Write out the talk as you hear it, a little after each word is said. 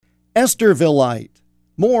Estervilleite.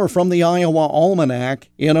 More from the Iowa Almanac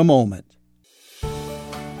in a moment.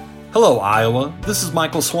 Hello, Iowa. This is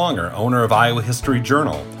Michael Swanger, owner of Iowa History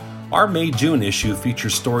Journal. Our May-June issue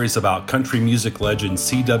features stories about country music legend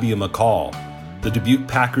C.W. McCall, the Dubuque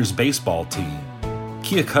Packers baseball team,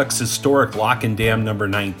 Keokuk's historic Lock and Dam number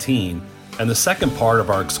 19, and the second part of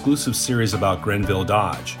our exclusive series about Grenville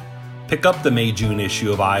Dodge. Pick up the May-June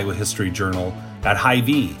issue of Iowa History Journal at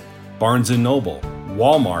Hy-Vee, Barnes & Noble,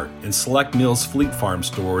 Walmart, and select Mills Fleet Farm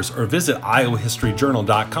stores, or visit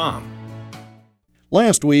iowahistoryjournal.com.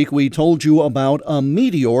 Last week, we told you about a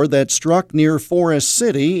meteor that struck near Forest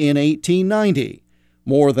City in 1890.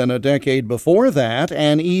 More than a decade before that,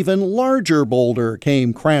 an even larger boulder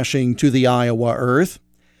came crashing to the Iowa earth.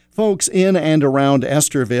 Folks in and around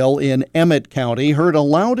Esterville in Emmett County heard a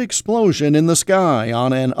loud explosion in the sky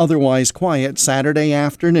on an otherwise quiet Saturday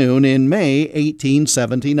afternoon in May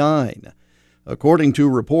 1879. According to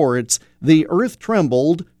reports, the earth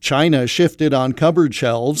trembled, china shifted on cupboard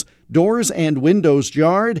shelves, doors and windows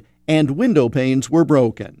jarred, and window panes were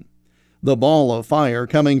broken. The ball of fire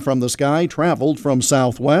coming from the sky traveled from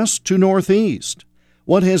southwest to northeast.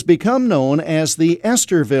 What has become known as the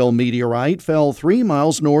Esterville meteorite fell 3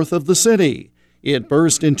 miles north of the city. It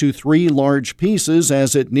burst into 3 large pieces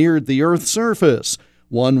as it neared the Earth's surface,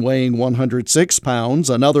 one weighing 106 pounds,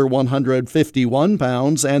 another 151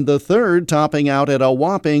 pounds, and the third topping out at a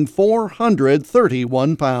whopping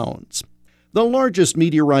 431 pounds. The largest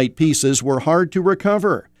meteorite pieces were hard to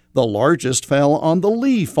recover. The largest fell on the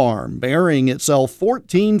Lee farm, burying itself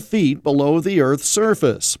 14 feet below the Earth's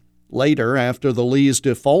surface. Later, after the Lees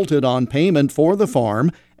defaulted on payment for the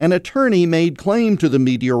farm, an attorney made claim to the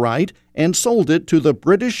meteorite and sold it to the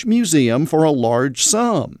British Museum for a large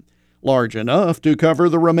sum, large enough to cover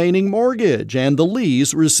the remaining mortgage, and the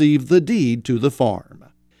Lees received the deed to the farm.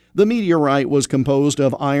 The meteorite was composed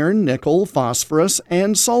of iron, nickel, phosphorus,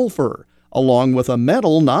 and sulfur, along with a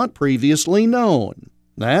metal not previously known.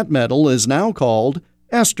 That metal is now called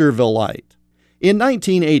Estervilleite. In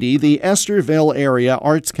 1980, the Esterville Area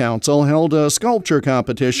Arts Council held a sculpture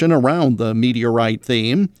competition around the meteorite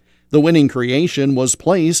theme. The winning creation was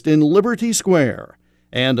placed in Liberty Square,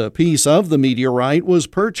 and a piece of the meteorite was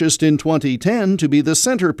purchased in 2010 to be the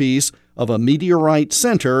centerpiece of a meteorite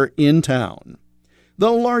center in town.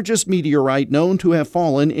 The largest meteorite known to have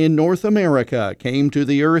fallen in North America came to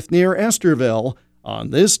the earth near Esterville on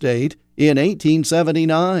this date in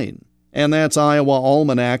 1879. And that's Iowa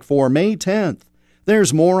Almanac for May 10th.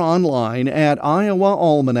 There's more online at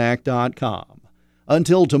iowaalmanac.com.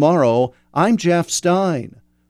 Until tomorrow, I'm Jeff Stein.